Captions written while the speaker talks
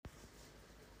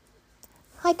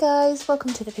Hi guys,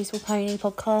 welcome to the Peaceful Pony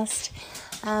podcast.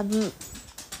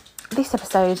 This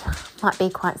episode might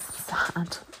be quite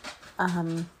sad.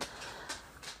 I'm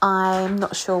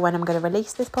not sure when I'm going to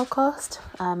release this podcast.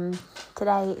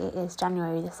 Today it is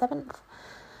January the 7th,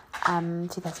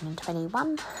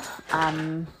 2021.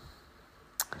 But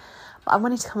I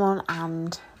wanted to come on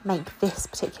and make this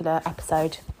particular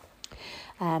episode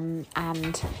and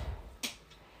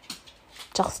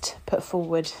just put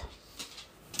forward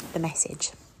the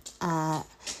message,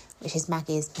 which is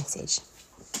Maggie's message.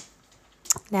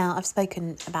 Now, I've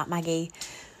spoken about Maggie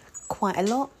quite a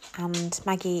lot, and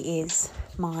Maggie is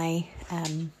my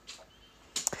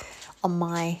on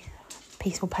my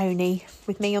Peaceful Pony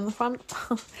with me on the front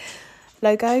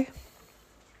logo,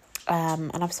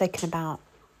 and I've spoken about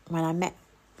when I met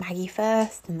Maggie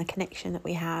first and the connection that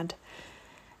we had,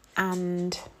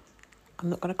 and I'm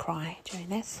not going to cry during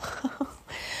this.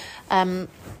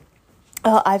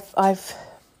 I've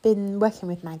been working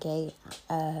with Maggie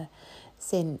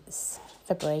since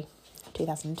February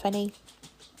 2020,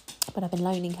 but I've been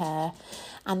loaning her,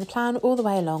 and the plan all the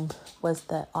way along was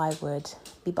that I would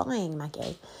be buying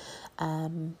Maggie,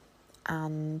 and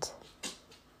the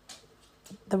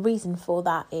reason for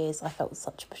that is I felt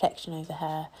such protection over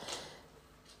her.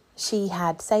 She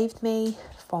had saved me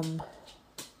from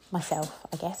myself,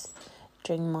 I guess,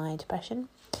 during my depression,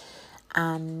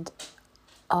 and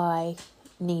I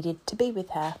needed to be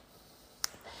with her.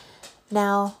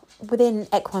 Now, within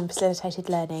equine facilitated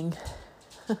learning,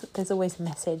 there's always a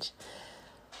message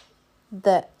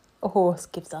that a horse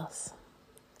gives us.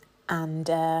 And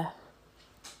I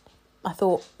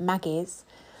thought Maggie's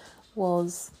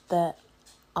was that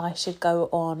I should go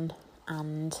on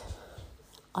and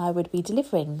I would be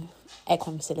delivering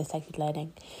equine facilitated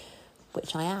learning,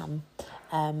 which I am.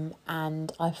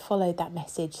 And I've followed that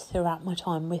message throughout my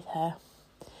time with her.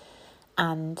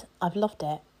 And I've loved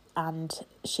it, and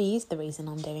she is the reason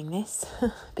I'm doing this,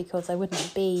 because I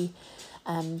wouldn't be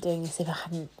doing this if I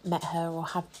hadn't met her or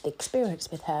had the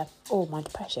experience with her or my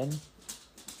depression.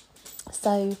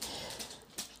 So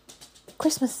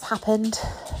Christmas happened,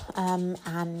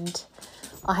 and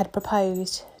I had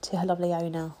proposed to her lovely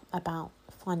owner about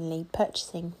finally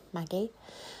purchasing Maggie,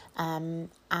 and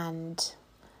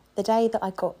the day that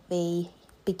I got the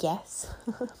big yes,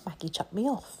 Maggie chucked me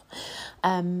off.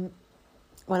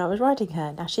 When I was riding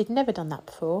her. Now, she'd never done that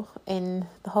before. In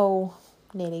the whole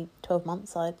nearly 12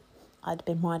 months I'd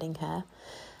been riding her,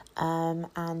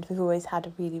 and we've always had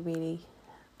a really, really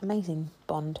amazing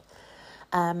bond.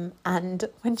 And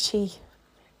when she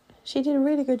did a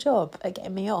really good job at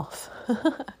getting me off.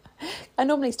 I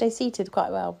normally stay seated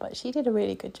quite well, but she did a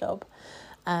really good job.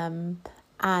 And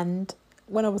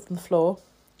when I was on the floor,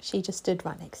 she just stood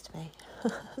right next to me.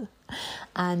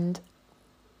 And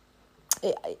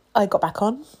I got back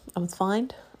on, I was fine,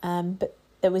 but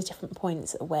there was different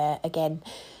points where, again,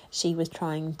 she was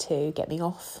trying to get me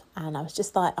off, and I was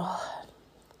just like, I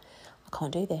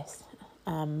can't do this,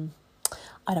 I don't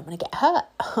want to get hurt.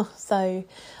 So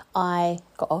I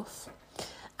got off,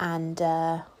 and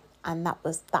that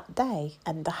was that day,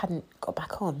 and I hadn't got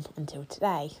back on until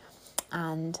today,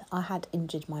 and I had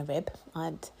injured my rib.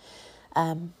 I'd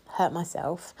hurt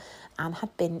myself and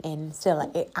had been still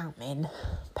am in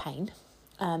pain.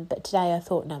 But today I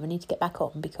thought, no, I need to get back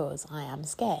on because I am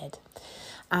scared.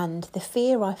 And the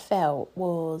fear I felt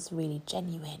was really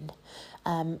genuine.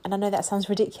 And I know that sounds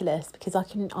ridiculous because I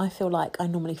feel like I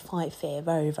normally fight fear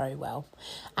very, very well.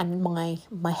 And my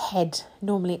head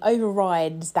normally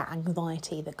overrides that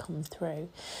anxiety that comes through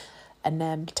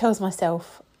and tells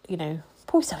myself,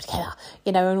 pull yourself together,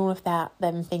 and all of that,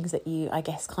 them things that you, I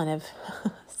guess, kind of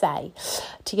say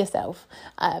to yourself.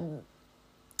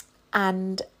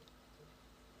 And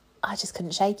I just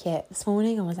couldn't shake it. This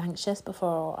morning I was anxious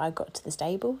before I got to the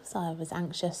stable. So I was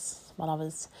anxious while I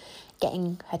was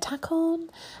getting her tack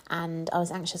on, and I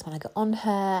was anxious when I got on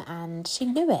her, and she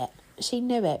knew it. She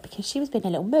knew it because she was being a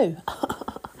little moo.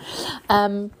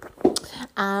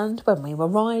 And when we were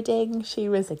riding, she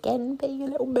was again being a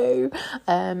little moo.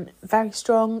 Very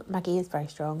strong. Maggie is very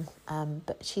strong,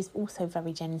 but she's also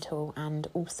very gentle and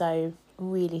also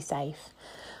really safe.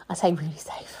 I say really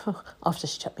safe after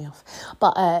she chucked me off,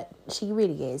 but she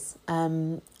really is.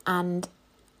 And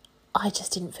I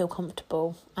just didn't feel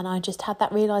comfortable, and I just had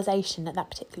that realisation at that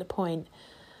particular point.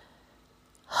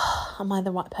 Am I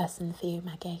the right person for you,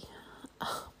 Maggie?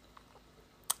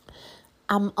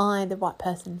 Am I the right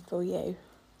person for you?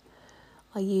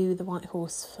 Are you the right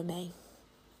horse for me?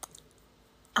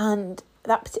 And at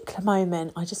that particular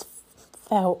moment, I just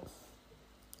felt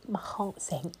my heart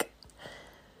sink,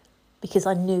 because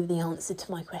I knew the answer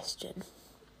to my question.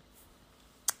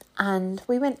 And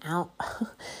we went out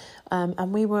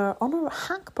and we were on a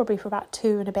hack probably for about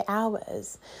 2 and a bit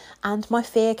hours, and my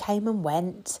fear came and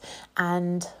went,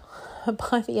 and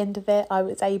by the end of it I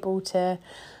was able to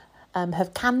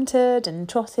have cantered and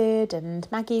trotted, and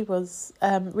Maggie was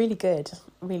really good.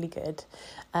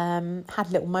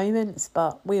 Had little moments,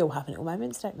 but we all have little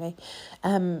moments, don't we?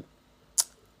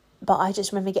 But I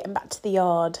just remember getting back to the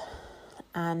yard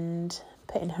and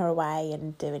putting her away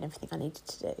and doing everything I needed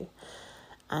to do,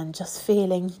 and just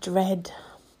feeling dread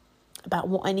about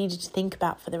what I needed to think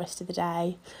about for the rest of the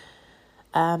day,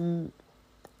 and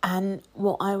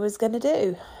what I was going to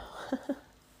do.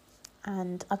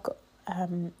 And I've got,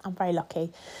 I'm very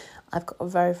lucky. I've got a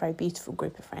very, very beautiful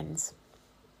group of friends.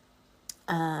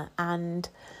 And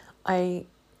I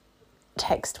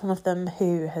text one of them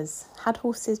who has had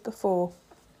horses before,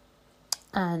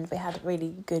 and we had a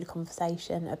really good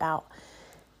conversation about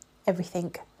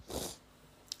everything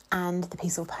and the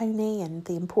peaceful pony and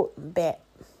the important bit.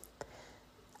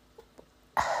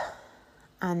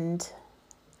 And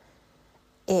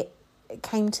it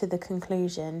came to the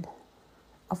conclusion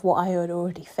of what I had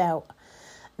already felt,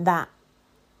 that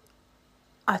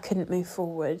I couldn't move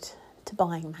forward to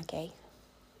buying Maggie.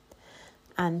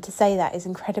 And to say that is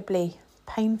incredibly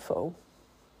painful,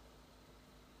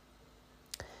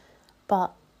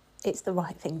 but it's the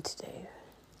right thing to do.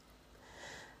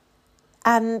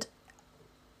 And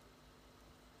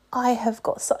I have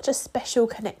got such a special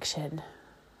connection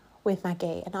with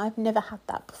Maggie, and I've never had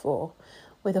that before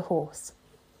with a horse.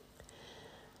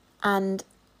 And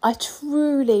I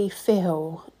truly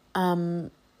feel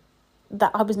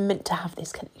that I was meant to have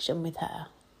this connection with her.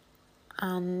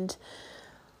 And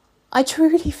I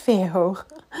truly feel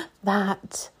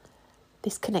that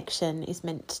this connection is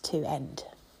meant to end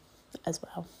as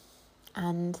well.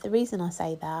 And the reason I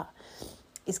say that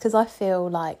is because I feel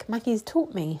like Maggie's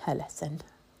taught me her lesson.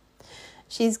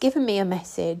 She's given me a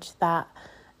message that,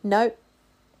 no,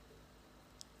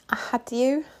 I had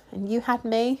you and you had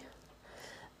me,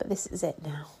 but this is it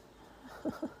now.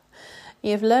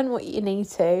 You've learned what you need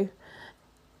to.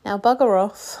 Now bugger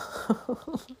off.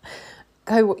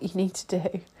 Go what you need to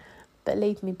do, but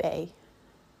leave me be.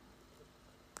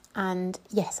 And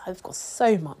yes, I've got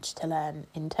so much to learn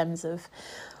in terms of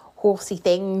horsey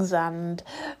things and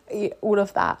all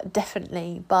of that,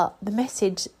 definitely. But the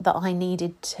message that I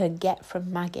needed to get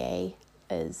from Maggie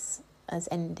has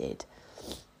ended.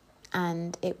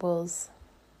 And it was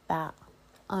that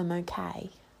I'm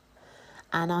okay.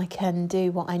 And I can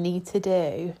do what I need to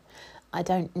do. I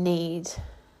don't need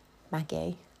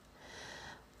Maggie.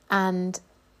 And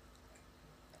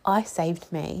I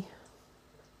saved me.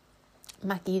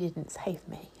 Maggie didn't save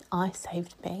me. I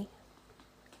saved me.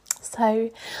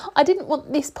 So I didn't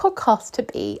want this podcast to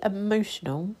be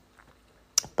emotional,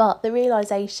 but the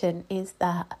realisation is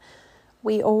that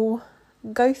we all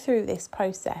go through this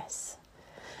process.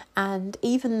 And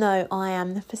even though I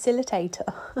am the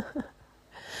facilitator,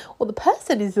 or the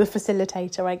person is the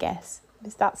facilitator, I guess,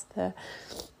 because that's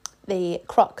the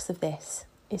crux of this,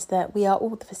 is that we are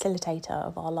all the facilitator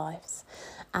of our lives.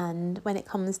 And when it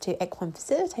comes to equine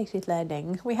facilitated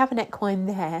learning, we have an equine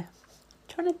there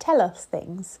trying to tell us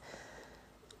things,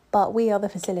 but we are the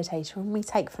facilitator and we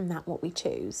take from that what we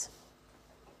choose.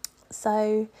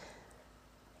 So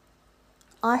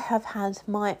I have had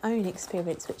my own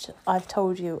experience, which I've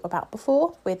told you about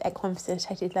before, with equine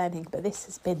facilitated learning, but this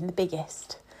has been the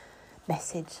biggest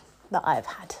message that I've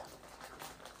had,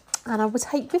 and I will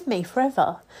take with me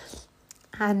forever.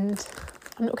 And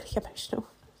I'm not going to get emotional.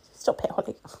 Stop it,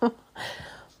 Holly.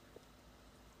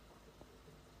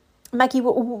 Maggie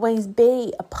will always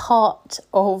be a part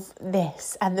of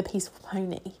this and the Peaceful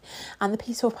Pony. And the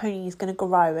Peaceful Pony is going to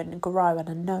grow, and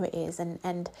I know it is.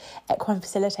 And equine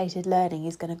facilitated learning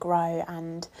is going to grow.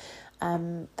 And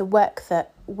the work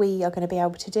that we are going to be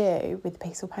able to do with the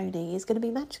Peaceful Pony is going to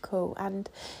be magical. And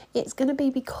it's going to be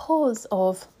because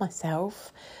of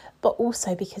myself, but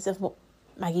also because of what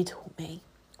Maggie taught me,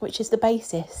 which is the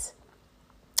basis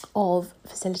of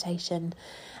facilitation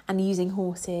and using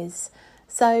horses.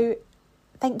 So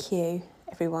thank you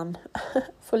everyone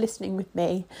for listening with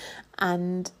me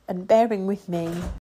and bearing with me